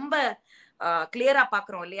வந்து ரொம்ப கிளியரா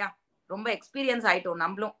பாக்குறோம் இல்லையா, ரொம்ப எக்ஸ்பீரியன்ஸ் ஆயிட்டோம்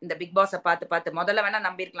நம்மளும் இந்த பிக் பாஸை பார்த்து பார்த்து. முதல்ல வேணா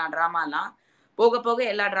நம்பிருக்கலாம் ட்ராமாலாம், போக போக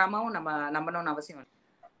எல்லா ட்ராமாவும் நம்ம நம்பணும்னு அவசியம்.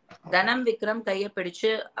 தனம் விக்ரம் கைய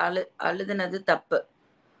பிடிச்சு அழுதுனது தப்பு.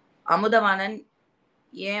 அமுதவாணன்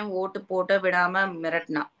ஏன் ஓட்டு போட்டு விடாம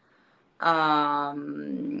மிரட்டினா.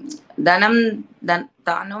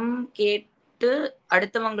 தனம் கேட்டு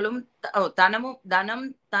அடுத்தவங்களும் தனம்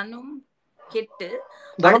கேட்டு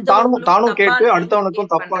தானும் கேட்டு அடுத்தவனுக்கும்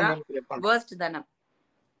தப்பா வேர்ஸ்ட் தனம்.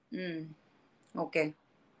 ஓகே,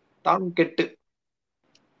 தானும் கேட்டு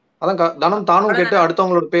அதான் தனம் தானும் கேட்டு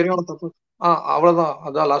அடுத்தவங்களோட பேரையும் தப்பு. அவ்வளவுதான்,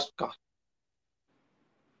 அதான் லாஸ்ட்கா.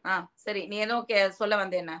 சரி, நீ ஏதோ சொல்ல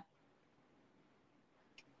வந்த என்ன?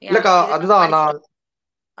 இல்லக்கா அதுதான்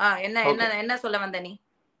நான் என்ன சொல்ல வந்த நீ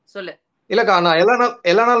சொல்லு. இல்லக்கா நான்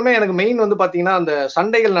எல்லா நாளுமே எனக்கு மெயின் வந்து பாத்தீங்கன்னா அந்த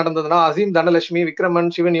சண்டைகள் நடந்ததுன்னா அசீம், தனலட்சுமி, விக்ரமன்,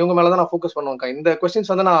 சிவன் இவங்க மேலதான் நான் ஃபோக்கஸ் பண்ணுவேன்க்கா. இந்த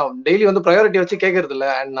கொஸ்டின்ஸ் வந்து நான் டெய்லி வந்து ப்ரையாரிட்டி வச்சு கேட்கறது இல்ல.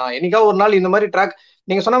 அண்ட் நான் என்னைக்கா ஒரு நாள் இந்த மாதிரி ட்ராக்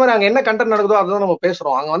நீங்க சொன்ன மாதிரி அங்க என்ன கண்டென்ட் நடக்குதோ அதுதான் நம்ம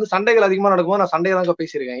பேசுறோம். அங்க வந்து சண்டைகள் அதிகமா நடக்கும்போது நான் சண்டையை தாங்க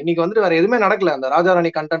பேசியிருக்கேன். இன்னைக்கு வந்து வேற எதுவுமே நடக்கல. அந்த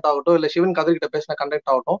ராஜாராணி கண்டென்ட் ஆகட்டும், இல்ல சிவன் கதிர்கிட்ட பேசின கண்டென்ட்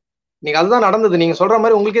ஆகட்டும், இன்னைக்கு அதுதான் நடந்தது. நீங்க சொல்ற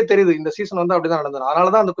மாதிரி உங்களுக்கே தெரியுது இந்த சீசன் வந்து அப்படிதான் நடந்தது.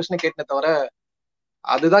 அதனாலதான் அந்த கொஸ்டினை கேட்டே தவிர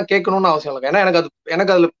அதுதான் கேட்கணும்னு அவசியம் இல்லை. ஏன்னா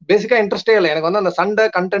எனக்கு அதுல பேசிக்கா இன்ட்ரெஸ்டே இல்லை. எனக்கு வந்து அந்த சண்டை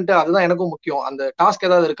கண்டென்ட் அதுதான் எனக்கும் முக்கியம். அந்த டாஸ்க்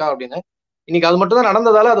ஏதாவது இருக்கா அப்படின்னு இன்னைக்கு அது மட்டும் தான்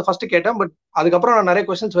நடந்ததால அதை ஃபர்ஸ்ட் கேட்டேன். பட் அதுக்கப்புறம் நான் நிறைய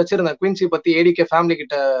கொஸ்டின்ஸ் வச்சிருந்தேன் குயின்சி பத்தி, ஏடிகே ஃபேமிலி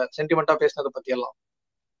கிட்ட சென்டிமெண்டா பேசினதை பத்தி எல்லாம்.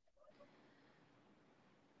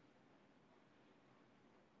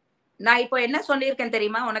 நான் இப்போ என்ன சொல்லியிருக்கேன்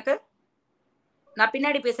தெரியுமா உனக்கு? நான்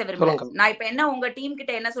பின்னாடி பேச விரும்புறேன். நான் இப்ப என்ன உங்க டீம்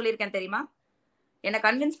கிட்ட என்ன சொல்லியிருக்கேன் தெரியுமா? என்ன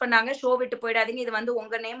கன்வின்ஸ் பண்ணாங்க, ஷோ விட்டு போயிடாதீங்க, இது வந்து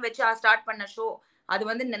உங்க நேம் வச்சு ஸ்டார்ட் பண்ண ஷோ, அது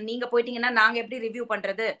வந்து நீங்க போயிட்டீங்கன்னா நாங்க எப்படி ரிவ்யூ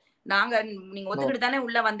பண்றது, நீங்க ஒத்துக்கிட்டு தானே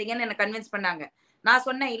உள்ள வந்தீங்கன்னு என்ன கன்வின்ஸ் பண்ணாங்க. நான்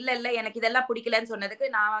சொன்னேன் இல்ல இல்ல எனக்கு இதெல்லாம் பிடிக்கலன்னு சொன்னதுக்கு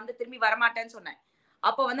நான் வந்து திரும்பி வரமாட்டேன்னு சொன்னேன்.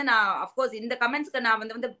 அப்போ வந்து நான் அப்கோர்ஸ் இந்த கமெண்ட்ஸ்க்கு நான்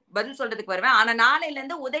வந்து பதில் சொல்றதுக்கு வருவேன். ஆனா நாளையில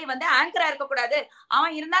இருந்து உதய் வந்து ஆங்கரா இருக்க கூடாது,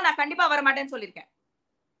 அவன் இருந்தா நான் கண்டிப்பா வரமாட்டேன்னு சொல்லியிருக்கேன்.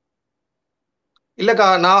 இல்லக்கா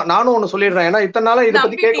நானும் ஒண்ணு சொல்லிடுறேன். ஏன்னா இத்தனை நாளா இதை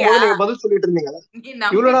பத்தி கேட்கும்போது நீங்க பதில் சொல்லிட்டு இருந்தீங்க.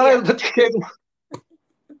 இவ்வளவு நாளா இதை பத்தி கேட்கணும்.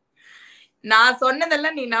 நான்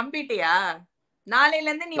சொன்னதெல்லாம் நீ நம்பிட்டியா? நாளையில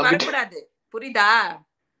இருந்து நீ வரக்கூடாது, புரியுதா?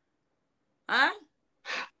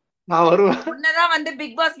 நான் வருவேன். உன்னதான் வந்து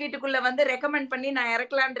பிக் பாஸ் வீட்டுக்குள்ள வந்து ரெக்கமெண்ட் பண்ணி நான்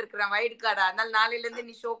இறக்கலான்னு இருக்கிறேன் வைல்ட் கார்டா. அதனால நாளையில இருந்து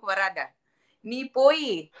நீ ஷோக்கு வராத. நீ போய்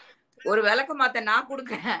ஒரு விளக்க மாத்த நான்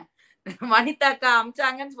கொடுக்குறேன், வனிதாக்கா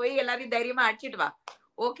அமிச்சாங்கன்னு போய் எல்லாரையும் தைரியமா அடிச்சிட்டு வா.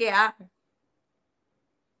 ஓகேயா?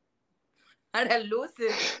 அட லூசு,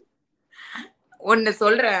 ஒன்னு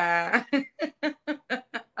சொல்றேன்.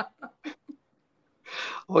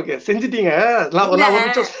 ஓகே, செஞ்சிட்டீங்க.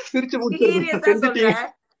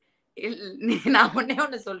 நான்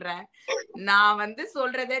ஒண்ணு சொல்றேன். நான் வந்து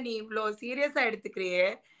சொல்றத நீ இவ்வளவு சீரியஸா எடுத்துக்கிறியே,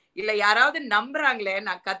 இல்ல யாராவது நம்புறாங்களே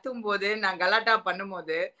நான் கத்தும் போது, நான் கலாட்டா பண்ணும்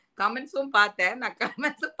போது? கமெண்ட்ஸும் பார்த்தேன், நான்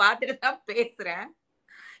கமெண்ட்ஸும் பார்த்துட்டு தான் பேசுறேன்.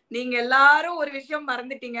 நீங்க எல்லாரும் ஒரு விஷயம்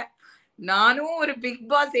மறந்துட்டீங்க, நானும் ஒரு பிக்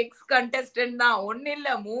பாஸ் எக்ஸ் கண்டஸ்டன்ட் தான். ஒண்ணு இல்ல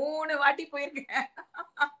 3 வாட்டி போயிருக்கேன்.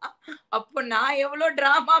 அப்போ நான் எவ்வளவு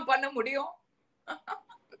டிராமா பண்ண முடியும்?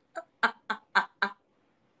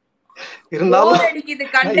 இருந்தாலும் அடிக்குது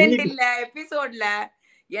கண்டென்ட் இல்ல எபிசோட்ல,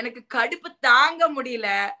 எனக்கு கடுப்பு தாங்க முடியல,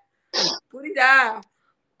 புரியுதா?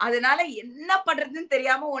 அதனால என்ன பண்றதுன்னு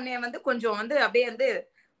தெரியாம உன்னைய வந்து கொஞ்சம் வந்து அப்படியே வந்து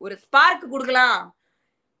ஒரு ஸ்பார்க் கொடுக்கலாம்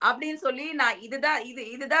அப்படின்னு சொல்லி நான்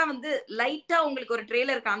இதுதான் வந்து லைட்டா உங்களுக்கு ஒரு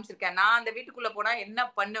ட்ரெய்லர் காமிச்சிருக்கேன். நான் அந்த வீட்டுக்குள்ள போனா என்ன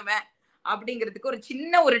பண்ணுவேன் அப்படிங்கிறதுக்கு ஒரு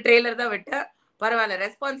சின்ன ஒரு ட்ரெய்லர் தான் விட்டேன். பரவாயில்ல,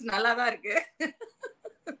 ரெஸ்பான்ஸ் நல்லாதான் இருக்கு.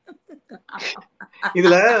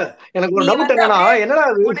 இதுல எனக்கு ஒரு டவுட் என்னன்னா, என்னடா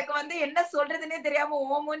உனக்கு வந்து என்ன சொல்றதுன்னே தெரியாம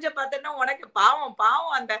ஓ மூஞ்ச பார்த்தேன்னா உனக்கு பாவம்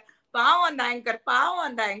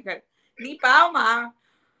அந்த ஆங்கர் நீ பாவமா?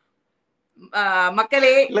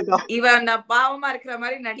 மக்களே, இவன் பாவமா இருக்கிற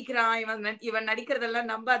மாதிரி நடிக்கிறான். இவன்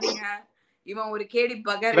நடிக்கிறதெல்லாம் நம்பாதீங்க. இவன் ஒரு கேடி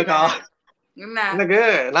பகர். எனக்கு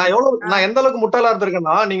நான் எந்த அளவுக்கு முட்டாளா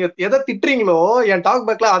இருந்திருக்கேன்னா, நீங்க எதை திட்டுறீங்களோ என் டாக்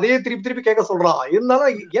பேக்ல அதையே திருப்பி கேட்க சொல்றான்.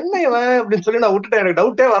 இருந்தாலும் என்ன இவன் அப்படின்னு சொல்லி நான் விட்டுட்டேன். எனக்கு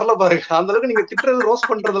டவுட்டே வரல பாருங்க. அந்த அளவுக்கு நீங்க திட்டுறது ரோஸ்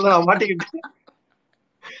பண்றதுல நான் மாட்டிக்கிட்டேன்.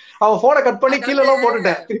 அவன் போனை கட் பண்ணி கீழே எல்லாம்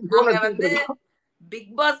போட்டுட்டேன்.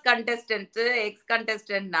 பிக் பாஸ் கண்டஸ்டன்ட் எக்ஸ்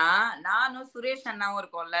கண்டஸ்டன்ட்னா நானும் சுரேஷ் அண்ணாவும்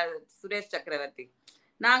இருக்கோம்ல, சுரேஷ் சக்கரவர்த்தி.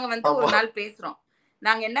 நாங்க வந்து ஒரு நாள் பேசுறோம்.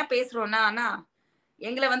 நாங்க என்ன பேசுறோம்னா, ஆனா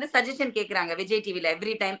எங்களை வந்து சஜஷன் கேக்குறாங்க விஜய் டிவில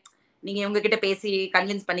எவ்ரி டைம். நீங்க இவங்க கிட்ட பேசி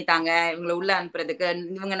கன்வின்ஸ் பண்ணித்தாங்க, இவங்களை உள்ள அனுப்புறதுக்கு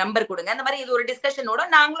இவங்க நம்பர் கொடுங்க. அந்த மாதிரி இது ஒரு டிஸ்கஷனோட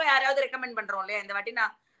நாங்களும் யாராவது ரெக்கமெண்ட் பண்றோம் இல்லையா. இந்த வாட்டி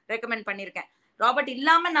நான் ரெக்கமெண்ட் பண்ணிருக்கேன். ராபர்ட்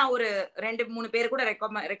இல்லாம நான் ஒரு 2-3 பேர் கூட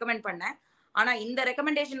ரெக்கமெண்ட் பண்ணேன். ஆனா இந்த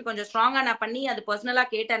ரெக்கமெண்டேஷன் கொஞ்சம் ஸ்ட்ராங்கா நான் பண்ணி அது பர்சனலா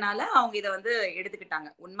கேட்டனால அவங்க இதை வந்து எடுத்துக்கிட்டாங்க.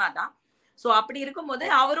 உண்மைதான். சோ அப்படி இருக்கும்போது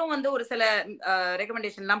அவரும் வந்து ஒரு சில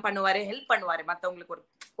ரெக்கமெண்டேஷன் எல்லாம் பண்ணுவாரு, ஹெல்ப் பண்ணுவாரு. மத்தவங்களுக்கு ஒரு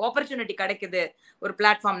ஆப்பர்ச்சுனிட்டி கிடைக்குது, ஒரு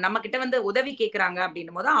பிளாட்ஃபார்ம் நம்ம கிட்ட வந்து உதவி கேட்கறாங்க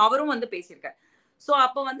அப்படின்னும் போது அவரும் வந்து பேசியிருக்காரு. சோ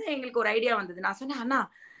அப்ப வந்து எங்களுக்கு ஒரு ஐடியா வந்தது. நான் சொன்னேன், அண்ணா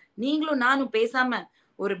நீங்களும் நானும் பேசாம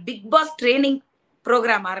ஒரு பிக் பாஸ் ட்ரைனிங்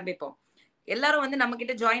ப்ரோக்ராம் ஆரம்பிப்போம். எல்லாரும் வந்து நம்ம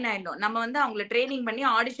கிட்ட ஜாயின் ஆயிடணும். நம்ம வந்து அவங்களை ட்ரைனிங் பண்ணி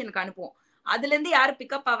ஆடிஷனுக்கு அனுப்புவோம். அதுல இருந்து யாரு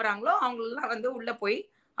பிக்கப் ஆகுறாங்களோ அவங்களெல்லாம் வந்து உள்ள போய்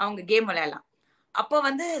அவங்க கேம் விளையாடலாம். அப்ப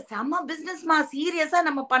வந்து செம்ம பிசினஸ்மா, சீரியஸா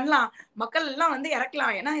நம்ம பண்ணலாம், மக்கள் எல்லாம் வந்து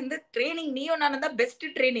இறக்கலாம். ஏன்னா இந்த ட்ரைனிங் நீயும் நானும் தான் பெஸ்ட்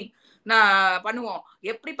ட்ரைனிங் நான் பண்ணுவோம்.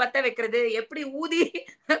 எப்படி பத்த வைக்கிறது, எப்படி ஊதி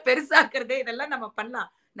பெருசாக்குறது, இதெல்லாம் நம்ம பண்ணலாம்.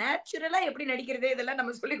 நேச்சுரலா எப்படி நடிக்கிறது, இதெல்லாம்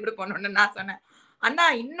நம்ம சொல்லி கொடுப்போம்னு நான் சொன்னேன். அண்ணா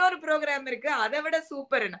இன்னொரு ப்ரோக்ராம் இருக்கு, அதை விட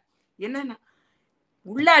சூப்பர். என்னன்னா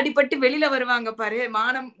உள்ள அடிபட்டு வெளியில வருவாங்க பாரு,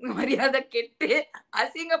 மானம் மரியாதை கெட்டு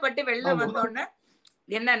அசிங்கப்பட்டு வெளில வந்தோன்னு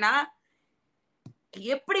என்னன்னா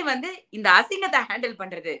எப்படி வந்து இந்த அசிங்கத்தை ஹேண்டில்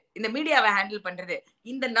பண்றது, இந்த மீடியாவை ஹேண்டில் பண்றது,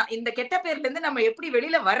 இந்த கெட்ட பேர்ல இருந்து நம்ம எப்படி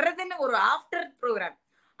வெளியில வர்றதுன்னு ஒரு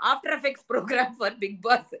after effects program for big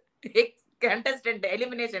pass contestant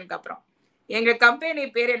எலிமினேஷனுக்கு அப்புறம். எங்க கம்பெனி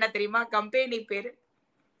பேர் என்ன தெரியுமா? கம்பெனி பேரு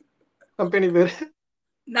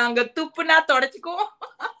நாங்க துப்புனா தொடச்சுக்குவோம்.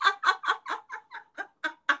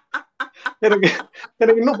 எனக்கு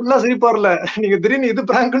இன்னும் ஃபுல்லா சிரிப்பா வரல. நீங்க திடீர்னு இது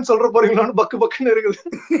பிராங்க்னு சொல்ற போறீங்களான்னு பக்கு பக்குன்னு இருக்குது.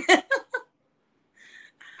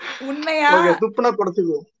 உண்மையா துப்புனா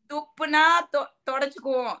தொடச்சுக்குவோம், துப்புனா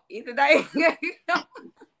தொடச்சுக்குவோம். இதுதான்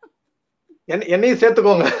என்னையும்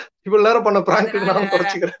சேர்த்துக்கோங்க. இவ்வளவு நேரம் பண்ண பிராங்க் நான்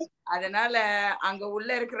தொடச்சுக்கிறேன். அதனால அங்க உள்ள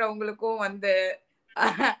இருக்கிறவங்களுக்கும் வந்து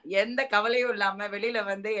எந்த கவலையும் இல்லாம வெளியில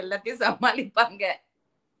வந்து எல்லாத்தையும் சமாளிப்பாங்க.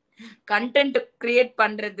 கண்டென்ட் கிரியேட்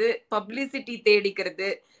பண்றது, பப்ளிசிட்டி தேடிக்கிறது,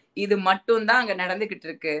 இது மட்டும் தான் அங்க நடந்துகிட்டு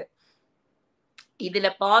இருக்கு. இதுல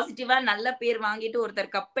பாசிட்டிவா நல்ல பேர் வாங்கிட்டு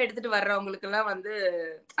ஒருத்தர் கப் எடுத்துட்டு வர்றவங்களுக்கு எல்லாம் வந்து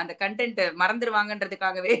அந்த கண்டென்ட்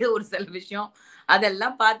மறந்துடுவாங்கன்றதுக்காகவே ஒரு சில விஷயம்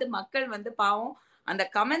அதெல்லாம் பார்த்து மக்கள் வந்து பாவம் அந்த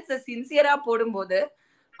கமெண்ட்ஸை சின்சியரா போடும்போது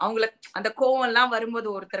அவங்களுக்கு அந்த கோவம் எல்லாம் வரும்போது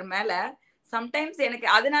ஒருத்தர் மேல சம்டைம்ஸ் எனக்கு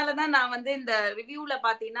அதனாலதான் நான் வந்து இந்த ரிவ்யூல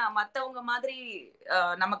பாத்தீங்கன்னா மத்தவங்க மாதிரி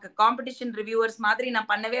நமக்கு காம்படிஷன் ரிவ்யூவர்ஸ் மாதிரி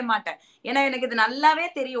நான் பண்ணவே மாட்டேன். ஏன்னா எனக்கு இது நல்லாவே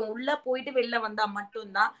தெரியும், உள்ள போயிட்டு வெளில வந்தா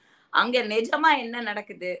மட்டும்தான் அங்க நிஜமா என்ன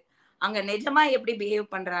நடக்குது, அங்க நிஜமா எப்படி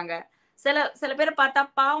பிஹேவ் பண்றாங்க. சில பேரை பார்த்தா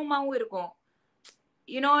பாவமாவும் இருக்கும்.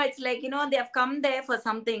 It's like they have come there for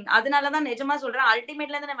something. அதனாலதான் நிஜமா சொல்றேன்,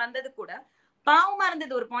 அல்டிமேட்ல இருந்து வந்தது கூட பாவமா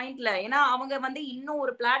இருந்தது ஒரு பாயிண்ட்ல. ஏன்னா அவங்க வந்து இன்னும்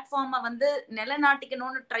ஒரு பிளாட்ஃபார்மை வந்து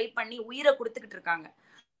நிலநாட்டிக்கணும்னு ட்ரை பண்ணி உயிரை கொடுத்துக்கிட்டு இருக்காங்க.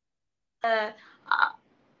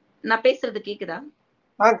 நான் பேசுறது கேக்குதா?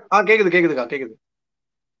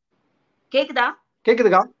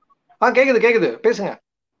 கேக்குதுக்கா. கேக்குது, பேசுங்க.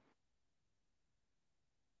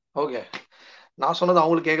 ஓகே, நான் சொன்னது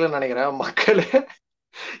அவங்களுக்கு கேட்கலன்னு நினைக்கிறேன். மக்களே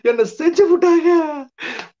என்ன செஞ்சு விட்டாங்க.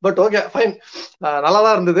 பட் ஓகே ஃபைன்,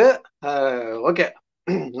 நல்லாதான் இருந்தது. ஓகே,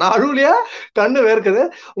 நான் அழுவலையா, கண்ணு வேர்க்குது.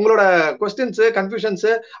 உங்களோட கொஸ்டின்ஸ், கன்ஃபியூஷன்ஸ்,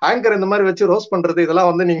 ஆங்கர் இந்த மாதிரி வச்சு ரோஸ்ட் பண்றது இதெல்லாம்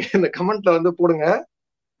வந்து நீங்க இந்த கமெண்ட்ல வந்து போடுங்க.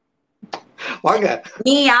 வாங்க,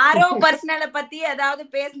 நீ யாரோ பர்சனலை பத்தி ஏதாவது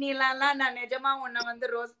பேசினீங்களா, நான் நிஜமா உன்னை வந்து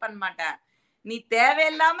ரோஸ்ட் பண்ண மாட்டேன். நீ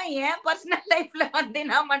தேவையில்லாம என் பர்சனல் லைஃப்ல வந்து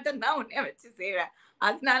நான் மட்டும்தான் உன்னைய வச்சு செய்வேன்.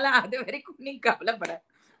 அதனால அது வரைக்கும் நீ கவலைப்பட.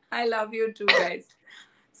 I love you two guys.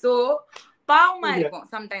 So பாவமா இருக்கும்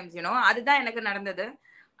சம்டைம்ஸ், அதுதான் எனக்கு நடந்தது.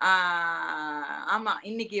 ஆமா,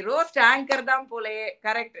 இன்னைக்கு ரோஸ்ட் ஆங்கர் தான் போலயே.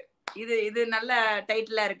 கரெக்ட், இது நல்ல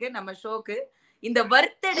டைட்டிலா இருக்கு நம்ம ஷோக்கு. இந்த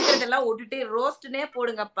வறுத்து எடுக்கிறதெல்லாம் விட்டுட்டு ரோஸ்ட்னே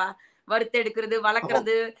போடுங்கப்பா. வறுத்து எடுக்கிறது,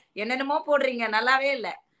 வளர்க்கறது, என்னென்னமோ போடுறீங்க, நல்லாவே இல்ல.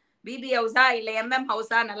 பிபி ஹவுஸா இல்ல எம்எம்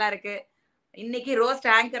ஹவுஸா நல்லா இருக்கு. இன்னைக்கு ரோஸ்ட்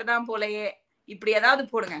ஆங்கர் தான் போலயே, இப்படி ஏதாவது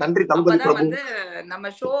போடுங்க. அப்பதான் வந்து நம்ம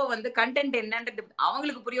ஷோ வந்து கண்டென்ட் என்னன்றது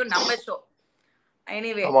அவங்களுக்கு புரியும், நம்ம ஷோ.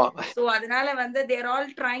 எனிவே, சோ அதனால வந்து தேர் all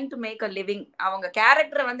trying to make a living. அவங்க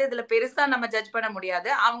கேரக்டரை வந்து இதுல பெருசா நம்ம ஜட்ஜ் பண்ண முடியாது.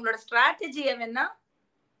 அவங்களோட ஸ்ட்ராட்டஜியை வேணா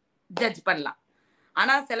ஜட்ஜ் பண்ணலாம்.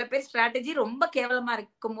 ஆனா சில பேர் ஸ்ட்ராட்டஜி ரொம்ப கேவலமா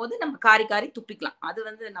இருக்கும் போது நம்ம காரி துப்பிக்கலாம். அது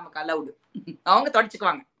வந்து நமக்கு அலவுடு. அவங்க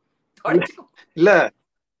தொடச்சுக்குவாங்க. இல்ல,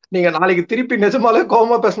 நீங்க நாளைக்கு திருப்பி நிஜமாலே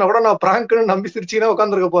கோவமா பேசினா கூட நான் பிராங்க்னு நம்பி சிரிச்சுக்கினா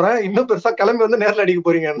உட்காந்துருக்க போறேன். இன்னும் பெருசா கிளம்பி வந்து நேர்ல அடிக்க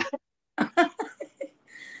போறீங்க.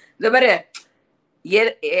 இந்த பாரு,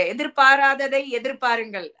 எதிர்பாராததை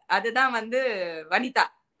எதிர்பாருங்கள், அதுதான் வந்து வனிதா.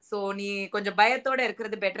 சோ நீ கொஞ்சம் பயத்தோட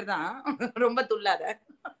இருக்கிறது பெட்டர் தான், ரொம்ப துள்ளாத.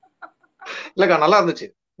 இல்லக்கா, நல்லா இருந்துச்சு.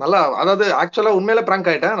 நல்லா, அதாவது ஆக்சுவலா உண்மையில பிராங்க்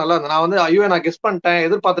ஆயிட்டேன். நல்லா நான் வந்து ஐயோ நான் கெஸ் பண்ணிட்டேன்,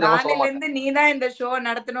 எதிர்பார்த்துட்டேன் சொல்ல நாளையில மாட்டேன். இருந்து நீதான் இந்த ஷோ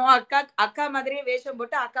நடத்தணும். அக்கா மாதிரியே வேஷம்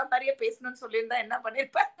போட்டு அக்கா மாதிரியே பேசணும்னு சொல்லியிருந்தா என்ன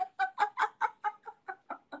பண்ணிருப்ப?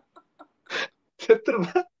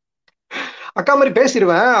 செத்துருவேன். அக்கா மாதிரி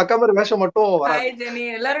பேசிடுவேன், அக்கா மாதிரி வேஷம் மட்டும் வராது. ஹாய் ஜெனி,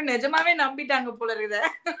 எல்லாரும் நிஜமாவே நம்பிட்டாங்க போல இருக்குது.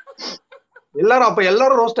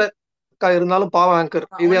 எல்லாரும் ரோஸ்டர் அக்கா இருந்தாலும் பாவம் ஆங்கர்.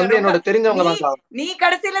 இது வந்து என்னோட தெரிஞ்சவங்க தான். நீ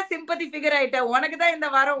கடைசியில சிம்பதி ஃபிகர் ஆயிட்ட. உனக்கு தான் இந்த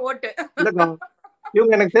வாரம் ஓட்டு. இல்லக்கா,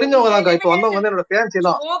 இவங்க எனக்கு தெரிஞ்சவங்க தான். இப்ப வந்தவங்க வந்து என்னோட ஃபேன்ஸ்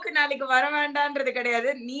தான். ஷோக்கு நாளைக்கு வர வேண்டாம்ன்றது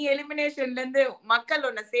கிடையாது. நீ எலிமினேஷன்ல இருந்து மக்கள்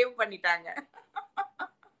உன்னை சேவ் பண்ணிட்டாங்க.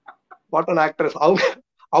 What an actress.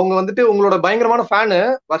 அவங்க வந்துட்டு உங்களோட பயங்கரமான ஃபேனு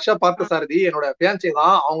வர்ஷா பார்த்த சாரதி, என்னோட ஃபேன்ஸே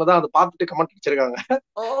தான். அவங்க தான் அதை பார்த்துட்டு கமெண்ட் வச்சிருக்காங்க.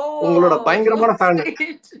 உங்களோட பயங்கரமான fan.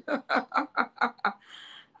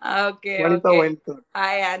 Okay Vanitha okay. Wild card.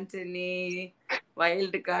 Hi Antony.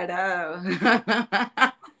 Wild கார்டா?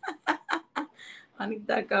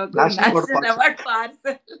 அனிதாக்காவுக்கு national award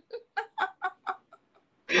parcel.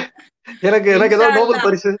 எனக்கு ஏதோ நோபல்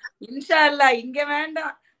பரிசு. இன்ஷா அல்லாஹ். இங்க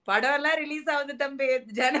வேண்டாம், படம் எல்லாம் ரிலீஸ் ஆகுது தம்பி.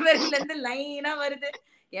 ஜனவரில இருந்து லைனா வருது.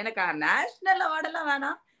 எனக்கு நேஷனல் அவார்ட் எல்லாம்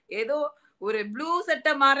வேணாம். ஏதோ ஒரு ப்ளூ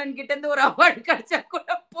சட்டை மாறன் கிட்ட இருந்து ஒரு அவார்டு கிடைச்சா கூட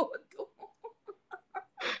போதும்.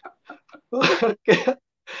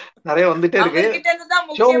 நிறைய வந்துட்டே இருக்கு. அவர்கிட்ட இருந்து தான்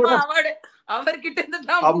முக்கியமா அவார்டு. அவர்கிட்ட இருந்து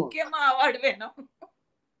தான் முக்கியமா அவார்டு வேணும்.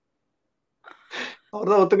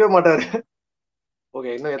 அவர்தான் ஒத்துக்கவே மாட்டாரு.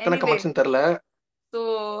 ஓகே, இன்னும் எத்தனை கமெண்ட்ஸ் தெரியல. சோ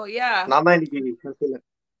யா, நான் தான் இன்னைக்கு.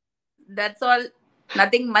 That's all.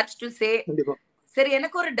 Nothing much to say. சரி,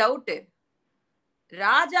 எனக்கு ஒரு டவுட்.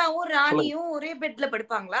 ராஜாவும் ராணியும் ஒரே பெட்ல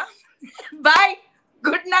படுப்பாங்களா? By,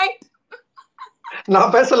 good night.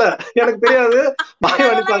 நான் பேசல, எனக்கு தெரியாது.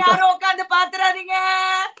 யாரும் உட்கார்ந்து பாத்துறாதீங்க.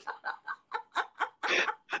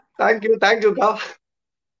 Thank you kா.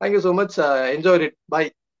 Thank you so much. Enjoyed it. Bye.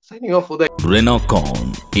 Signing off Uday. Renacon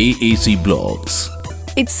AAC Blogs.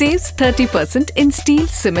 It saves 30% in steel,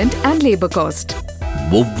 cement and labor cost.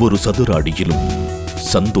 ஒவ்வொரு சதுர அடியிலும்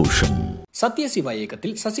சந்தோஷம். சத்யசிவா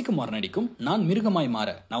இயக்கத்தில் சசிகுமார் நடிக்கும் நான் மிருகமாய் மாற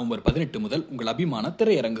நவம்பர் 18 முதல் உங்கள் அபிமான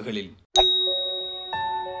திரையரங்குகளில்.